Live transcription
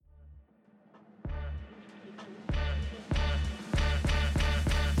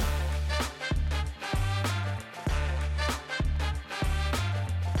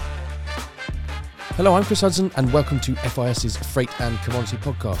Hello, I'm Chris Hudson and welcome to FIS's Freight and Commodity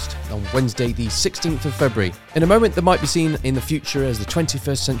Podcast on Wednesday the 16th of February. In a moment that might be seen in the future as the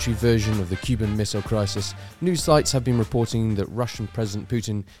 21st century version of the Cuban Missile Crisis, news sites have been reporting that Russian President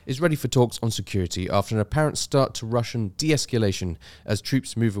Putin is ready for talks on security after an apparent start to Russian de-escalation as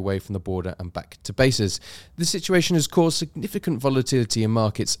troops move away from the border and back to bases. The situation has caused significant volatility in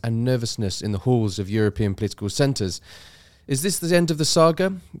markets and nervousness in the halls of European political centres. Is this the end of the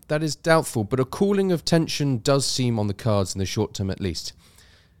saga? That is doubtful, but a cooling of tension does seem on the cards in the short term at least.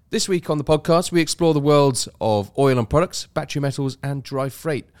 This week on the podcast, we explore the worlds of oil and products, battery metals and dry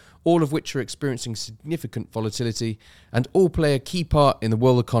freight, all of which are experiencing significant volatility and all play a key part in the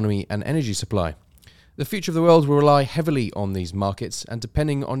world economy and energy supply. The future of the world will rely heavily on these markets, and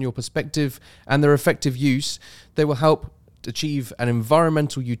depending on your perspective and their effective use, they will help achieve an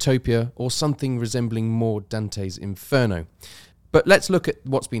environmental utopia or something resembling more Dante's Inferno. But let's look at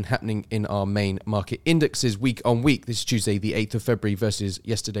what's been happening in our main market indexes week on week. This is Tuesday the 8th of February versus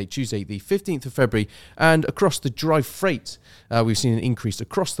yesterday, Tuesday the 15th of February. And across the dry freight, we've seen an increase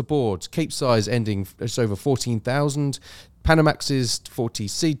across the board. Capesize ending just over 14,000. Panamax's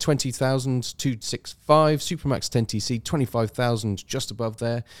 40C 20,000, 265, Supramax 10TC 25,000 just above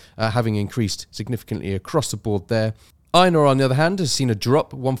there, having increased significantly across the board there. Iron ore, on the other hand, has seen a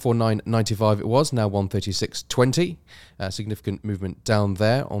drop, 149.95 it was, now 136.20. Significant movement down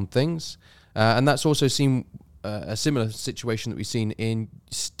there on things. And that's also seen a similar situation that we've seen in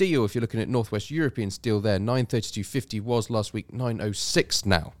steel. If you're looking at Northwest European steel there, 932.50 was last week, 906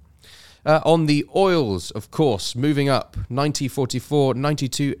 now. On the oils, of course, moving up, 90.44,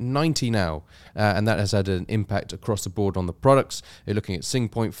 92.90 now, and that has had an impact across the board on the products. You're looking at Sing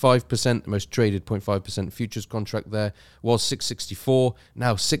 0.5%, the most traded 0.5% futures contract there was 664,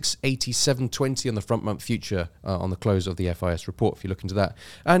 now 687.20 on the front month future on the close of the FIS report, if you look into that.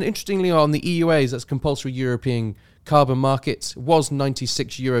 And interestingly, on the EUAs, that's compulsory European carbon markets, was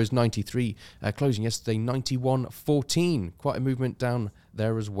 €96.93, closing yesterday 91.14, quite a movement down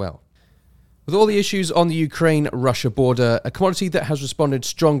there as well. With all the issues on the Ukraine-Russia border, a commodity that has responded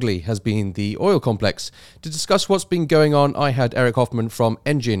strongly has been the oil complex. To discuss what's been going on, I had Eric Hoffman from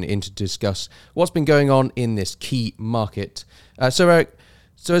Engine in to discuss what's been going on in this key market. So Eric,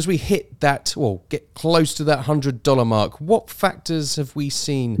 as we hit that, or get close to that $100 mark, what factors have we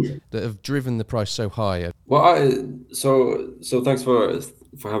seen that have driven the price so high? Well, so thanks for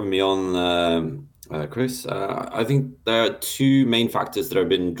having me on, Chris. I think there are two main factors that have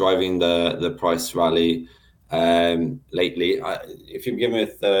been driving the price rally lately. If you begin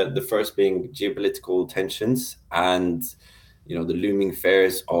with the first being geopolitical tensions and the looming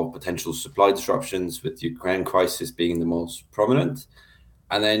fears of potential supply disruptions, with the Ukraine crisis being the most prominent,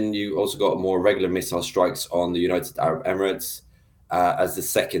 and then you also got more regular missile strikes on the United Arab Emirates as the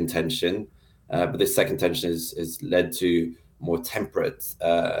second tension. But this second tension is led to more temperate,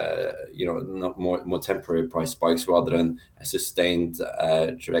 not more temporary price spikes rather than a sustained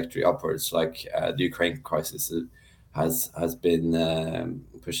trajectory upwards, like the Ukraine crisis has been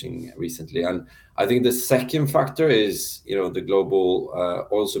pushing recently. And I think the second factor is, the global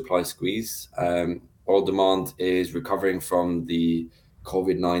oil supply squeeze. Oil demand is recovering from the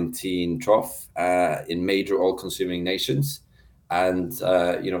COVID-19 trough in major oil-consuming nations, and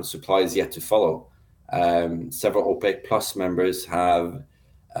supply is yet to follow. Several OPEC Plus members have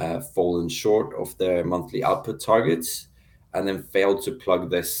fallen short of their monthly output targets and then failed to plug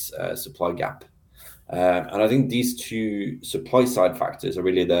this supply gap. And I think these two supply side factors are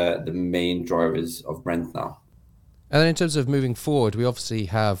really the main drivers of Brent now. And then in terms of moving forward, we obviously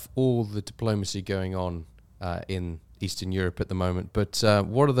have all the diplomacy going on in Eastern Europe at the moment. But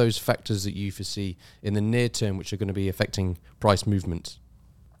what are those factors that you foresee in the near term which are going to be affecting price movements?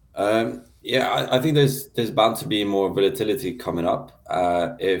 I think there's bound to be more volatility coming up.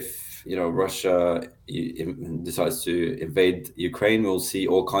 If Russia decides to invade Ukraine, we'll see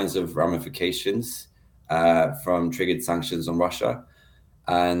all kinds of ramifications from triggered sanctions on Russia,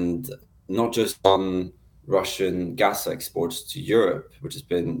 and not just on Russian gas exports to Europe, which has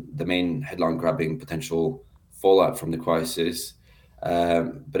been the main headline-grabbing potential fallout from the crisis.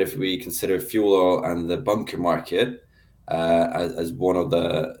 But if we consider fuel oil and the bunker market as one of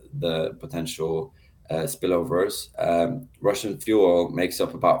the potential spillovers, Russian fuel oil makes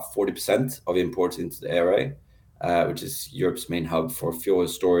up about 40% of imports into the area, which is Europe's main hub for fuel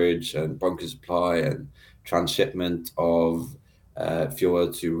storage and bunker supply and transshipment of fuel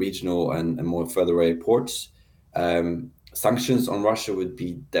oil to regional and more further away ports. Sanctions on Russia would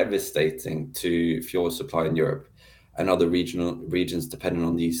be devastating to fuel supply in Europe and other regions depending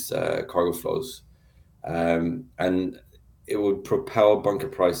on these cargo flows. And it would propel bunker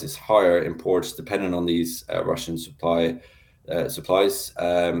prices higher in ports depending on these Russian supplies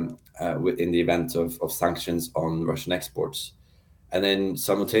in the event of sanctions on Russian exports. And then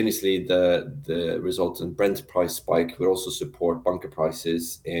simultaneously, the resultant Brent price spike would also support bunker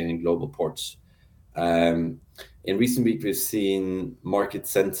prices in global ports. In recent weeks, we've seen market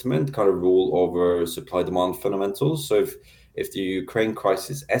sentiment kind of rule over supply-demand fundamentals. So if the Ukraine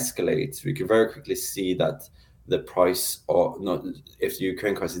crisis escalates, we could very quickly see that the price, or not, if the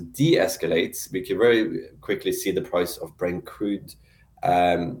Ukraine crisis de-escalates, we can very quickly see the price of Brent crude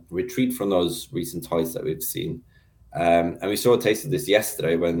retreat from those recent highs that we've seen. And we saw a taste of this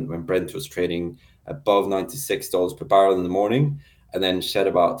yesterday when Brent was trading above $96 per barrel in the morning, and then shed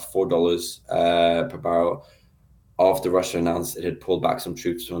about $4 per barrel after Russia announced it had pulled back some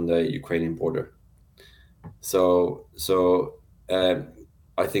troops from the Ukrainian border. So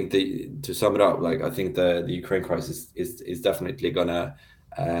I think to sum it up, like I think the Ukraine crisis is definitely gonna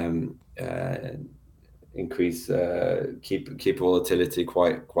increase, keep volatility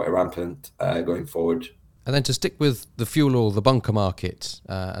quite rampant going forward. And then to stick with the fuel or the bunker market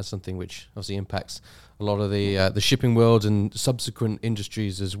as something which obviously impacts a lot of the shipping world and subsequent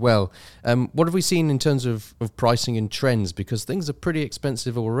industries as well. What have we seen in terms of pricing and trends? Because things are pretty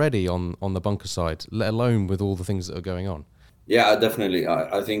expensive already on the bunker side, let alone with all the things that are going on. Yeah, definitely.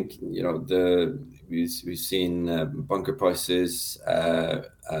 I think we've seen bunker prices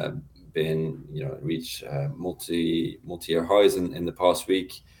been reach multi-year highs in the past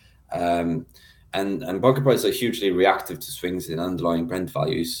week. And bunker prices are hugely reactive to swings in underlying Brent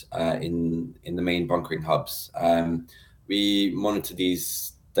values in the main bunkering hubs. We monitor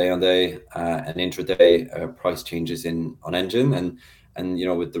these day on day and intraday price changes on engine,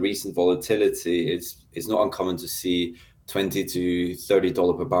 and with the recent volatility, it's not uncommon to see $20 to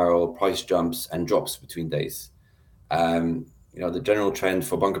 $30 per barrel price jumps and drops between days. The general trend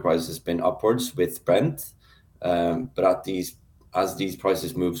for bunker prices has been upwards with Brent, but as these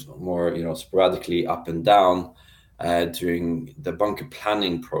prices move more, sporadically up and down during the bunker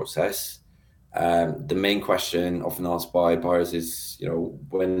planning process, the main question often asked by buyers is,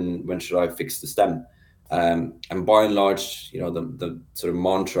 when should I fix the stem? And by and large, the sort of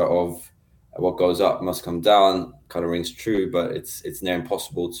mantra of what goes up must come down kind of rings true, but it's near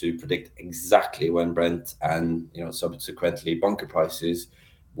impossible to predict exactly when Brent and subsequently bunker prices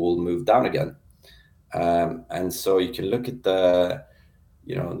will move down again. And so you can look at the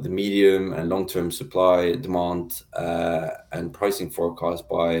medium and long-term supply, demand, and pricing forecast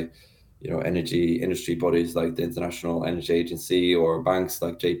by energy industry bodies like the International Energy Agency or banks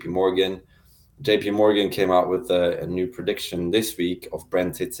like JP Morgan. JP Morgan came out with a new prediction this week of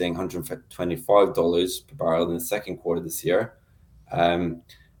Brent hitting $125 per barrel in the second quarter this year. And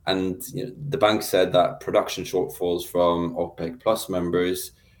the bank said that production shortfalls from OPEC Plus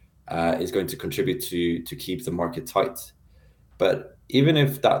members is going to contribute to keep the market tight. But even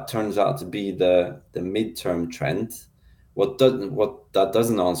if that turns out to be the midterm trend, what that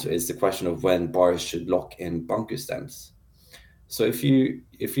doesn't answer is the question of when buyers should lock in bunker stems. So if you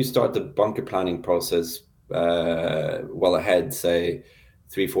start the bunker planning process well ahead, say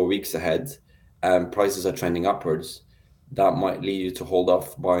 3-4 weeks ahead, and prices are trending upwards, that might lead you to hold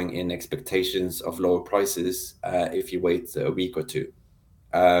off buying in expectations of lower prices if you wait a week or two.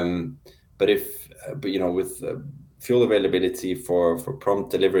 But with fuel availability for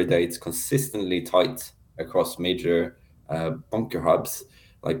prompt delivery dates consistently tight across major bunker hubs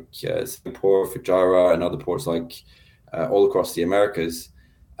like Singapore, Fujairah, and other ports like all across the Americas,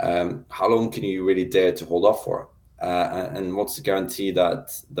 how long can you really dare to hold off for? And what's the guarantee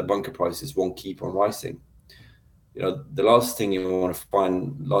that the bunker prices won't keep on rising? The last thing you want to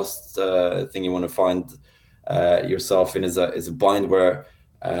find yourself in is a bind where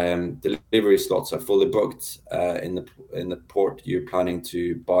delivery slots are fully booked in the port you're planning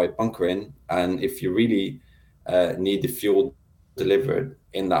to buy bunker in, and if you really need the fuel delivered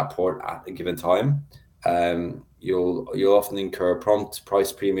in that port at a given time, you'll often incur prompt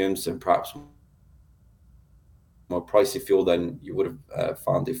price premiums and perhaps more pricey fuel than you would have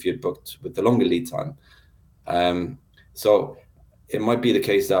found if you'd booked with the longer lead time. So it might be the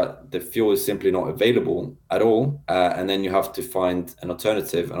case that the fuel is simply not available at all, and then you have to find an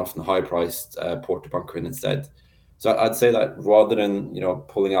alternative and often high-priced port to bunker in instead. So I'd say that rather than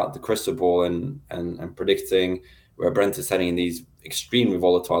pulling out the crystal ball and predicting where Brent is heading in these extremely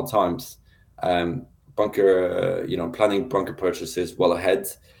volatile times, planning bunker purchases well ahead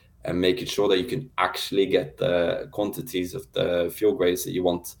and making sure that you can actually get the quantities of the fuel grades that you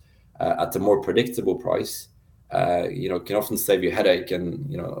want at a more predictable price can often save you a headache,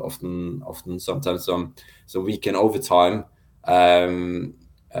 and often sometimes some weekend overtime when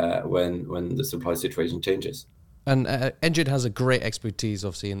the supply situation changes. And Engine has a great expertise,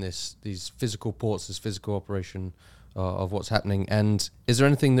 obviously, in these physical ports, this physical operation of what's happening. And is there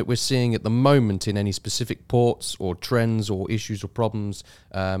anything that we're seeing at the moment in any specific ports or trends or issues or problems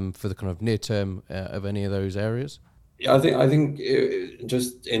for the kind of near term of any of those areas? Yeah, I think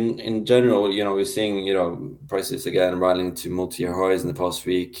just in general, we're seeing prices again rallying to multi-year highs in the past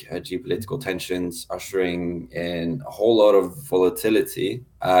week. Geopolitical tensions ushering in a whole lot of volatility.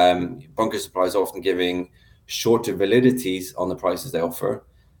 Bunker suppliers often giving shorter validities on the prices they offer,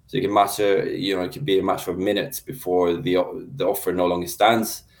 so it can be a matter of minutes before the offer no longer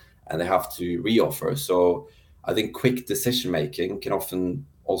stands, and they have to re-offer. So I think quick decision making can often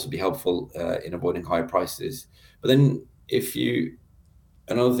also be helpful in avoiding higher prices. But then, if you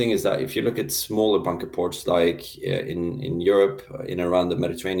another thing is that if you look at smaller bunker ports like in Europe, in and around the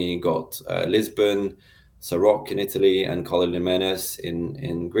Mediterranean, you got Lisbon, Sarroch in Italy, and Colle Jimenez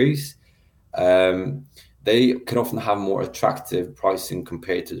in Greece. Um, they can often have more attractive pricing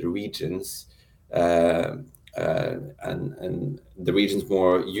compared to the regions, uh, and the region's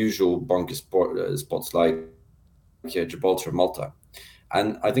more usual spots like Gibraltar and Malta.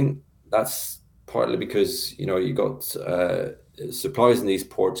 And I think that's partly because you got suppliers in these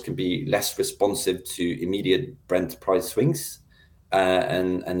ports can be less responsive to immediate Brent price swings,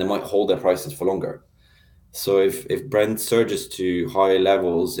 and they might hold their prices for longer. So if Brent surges to high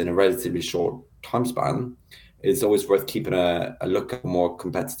levels in a relatively short time span, it's always worth keeping a look at more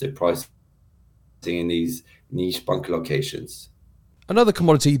competitive pricing in these niche bunker locations. Another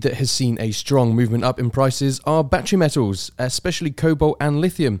commodity that has seen a strong movement up in prices are battery metals, especially cobalt and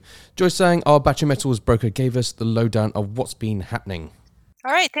lithium. Joyce Sang, our battery metals broker, gave us the lowdown of what's been happening.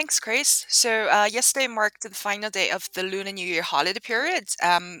 All right, thanks, Chris. So, yesterday marked the final day of the Lunar New Year holiday period,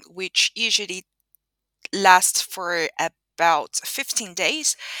 which usually lasts for about 15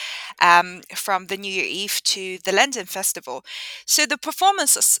 days from the New Year Eve to the Lenten Festival. So, the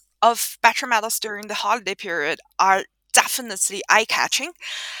performances of battery metals during the holiday period are definitely eye catching.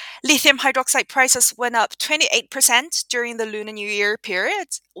 Lithium hydroxide prices went up 28% during the Lunar New Year period,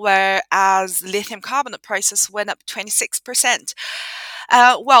 whereas lithium carbonate prices went up 26%.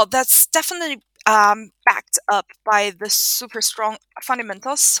 Well, that's definitely backed up by the super strong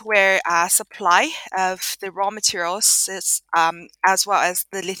fundamentals, where supply of the raw materials is, as well as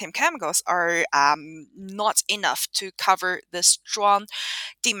the lithium chemicals are not enough to cover the strong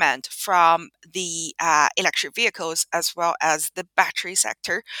demand from the electric vehicles as well as the battery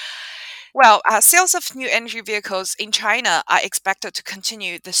sector. Well, sales of new energy vehicles in China are expected to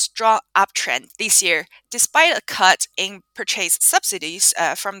continue the strong uptrend this year, despite a cut in purchase subsidies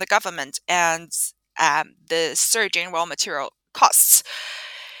from the government and the surging raw material costs.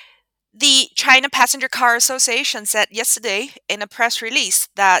 The China Passenger Car Association said yesterday in a press release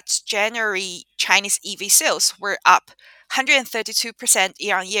that January Chinese EV sales were up 132%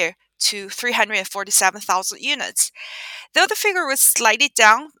 year on year to 347,000 units. Though the figure was slightly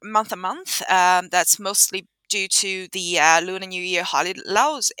down month on month, that's mostly due to the Lunar New Year holiday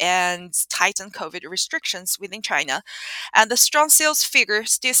laws and tightened COVID restrictions within China. And the strong sales figure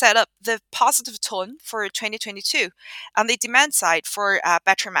still set up the positive tone for 2022 on the demand side for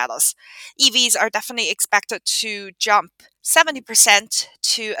battery metals. EVs are definitely expected to jump 70%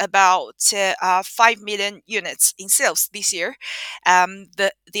 to about 5 million units in sales this year.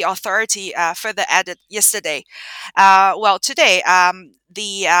 The authority further added yesterday. Well, today,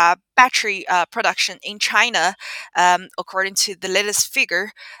 the battery production in China, according to the latest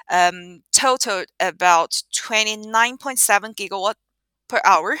figure, totaled about 29.7 gigawatt per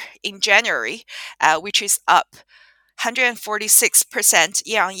hour in January, which is up 146%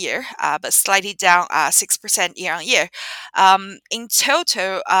 year on year, but slightly down 6% year on year. In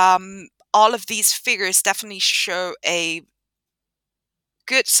total, all of these figures definitely show a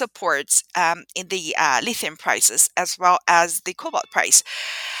good support in the lithium prices as well as the cobalt price.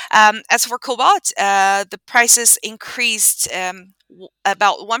 As for cobalt, the prices increased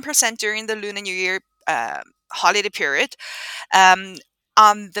about 1% during the Lunar New Year holiday period on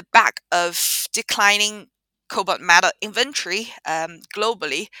the back of declining cobalt metal inventory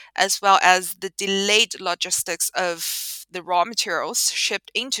globally, as well as the delayed logistics of the raw materials shipped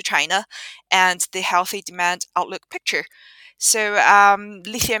into China and the healthy demand outlook picture. So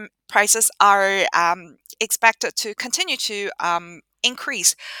lithium prices are expected to continue to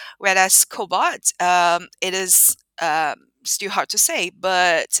increase, whereas cobalt, it is still hard to say,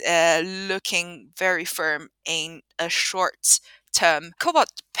 but looking very firm in a short term, cobalt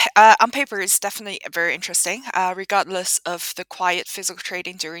on paper is definitely very interesting, regardless of the quiet physical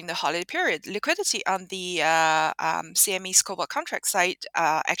trading during the holiday period. Liquidity on the CME's cobalt contract site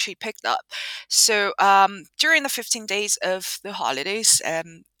actually picked up. So during the 15 days of the holidays,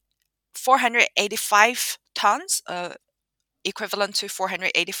 485 tons, equivalent to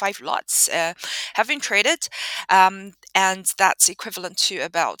 485 lots, have been traded, and that's equivalent to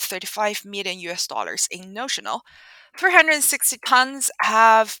about $35 million in notional. 360 tons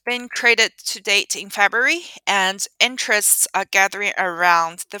have been traded to date in February, and interests are gathering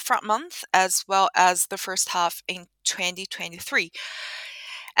around the front month as well as the first half in 2023.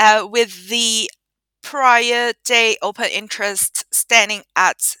 With the prior day open interest standing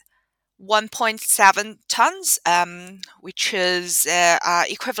at 1.7 tons, which is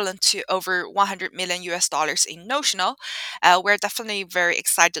equivalent to over $100 million in notional. We're definitely very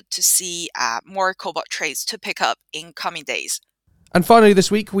excited to see more cobalt trades to pick up in coming days. And finally this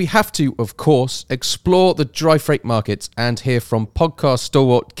week, we have to, of course, explore the dry freight markets and hear from podcast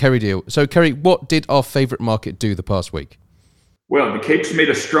stalwart Kerry Deal. So Kerry, what did our favourite market do the past week? Well, the Capes made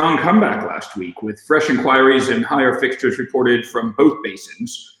a strong comeback last week with fresh inquiries and higher fixtures reported from both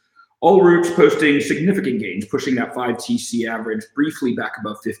basins. All routes posting significant gains, pushing that 5TC average briefly back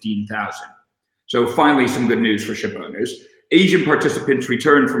above 15,000. So finally, some good news for ship owners. Asian participants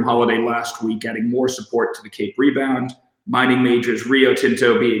returned from holiday last week, adding more support to the Cape rebound. Mining majors Rio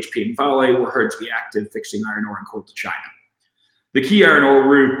Tinto, BHP, and Vale were heard to be active, fixing iron ore and coal to China. The key iron ore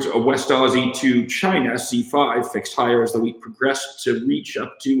route, West Aussie to China, C5, fixed higher as the week progressed to reach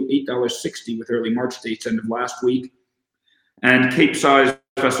up to $8.60 with early March dates end of last week. And Cape-sized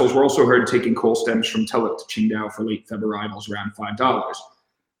vessels were also heard taking coal stems from Teluk to Qingdao for late Feb arrivals around $5.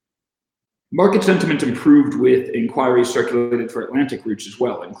 Market sentiment improved with inquiries circulated for Atlantic routes as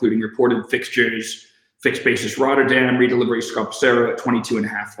well, including reported fixtures, fixed basis Rotterdam, redelivery Scalpacero at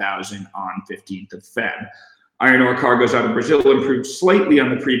 $22,500 on 15th of Feb. Iron ore cargoes out of Brazil improved slightly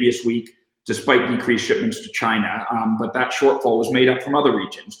on the previous week, despite decreased shipments to China, but that shortfall was made up from other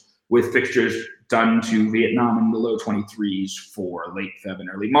regions, with fixtures done to Vietnam in the low 23s for late Feb and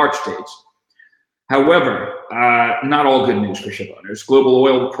early March dates. However, not all good news for ship owners. Global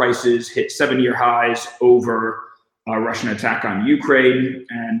oil prices hit 7-year highs over a Russian attack on Ukraine,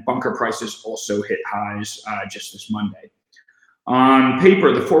 and bunker prices also hit highs just this Monday. On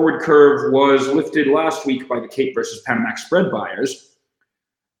paper, the forward curve was lifted last week by the Cape versus Panamax spread buyers,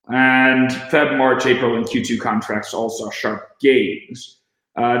 and Feb, March, April, and Q2 contracts all saw sharp gains.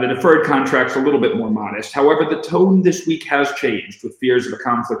 The deferred contract's a little bit more modest. However, the tone this week has changed, with fears of a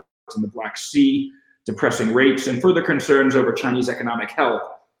conflict in the Black Sea, depressing rates, and further concerns over Chinese economic health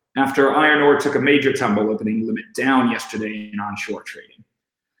after iron ore took a major tumble, opening limit down yesterday in onshore trading.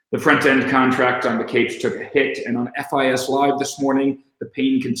 The front-end contract on the Capes took a hit, and on FIS Live this morning, the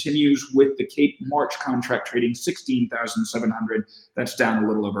pain continues with the Cape March contract trading 16,700. That's down a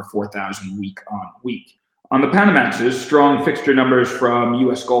little over 4,000 week on week. On the Panamaxes, strong fixture numbers from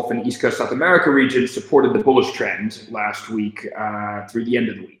U.S. Gulf and East Coast South America regions supported the bullish trend last week through the end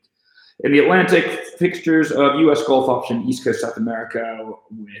of the week. In the Atlantic, fixtures of U.S. Gulf option East Coast South America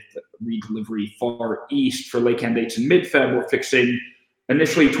with redelivery far east for laycan dates in mid-Feb were fixing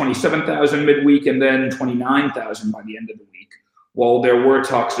initially 27,000 midweek and then 29,000 by the end of the week, while there were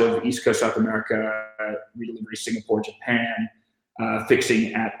talks of East Coast South America redelivery Singapore, Japan,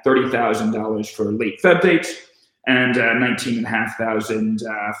 fixing at $30,000 for late Feb dates and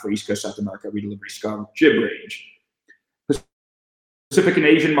 $19,500 for East Coast South America redelivery Scarborough Jib range. Pacific and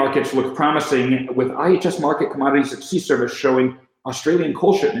Asian markets look promising, with IHS Markit Commodities at Sea Service showing Australian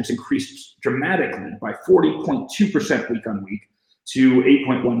coal shipments increased dramatically by 40.2% week on week to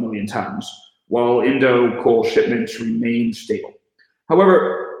 8.1 million tons, while Indo coal shipments remain stable.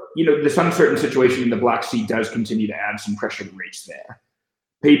 However, this uncertain situation in the Black Sea does continue to add some pressure to rates there.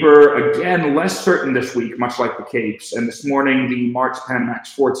 Paper, again, less certain this week, much like the Capes. And this morning, the March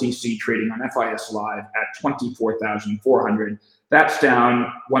Panamax 4TC trading on FIS Live at 24,400. That's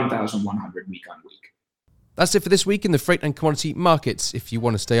down 1,100 week on week. That's it for this week in the freight and commodity markets. If you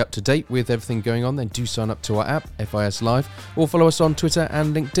want to stay up to date with everything going on, then do sign up to our app, FIS Live, or follow us on Twitter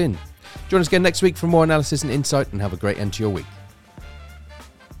and LinkedIn. Join us again next week for more analysis and insight, and have a great end to your week.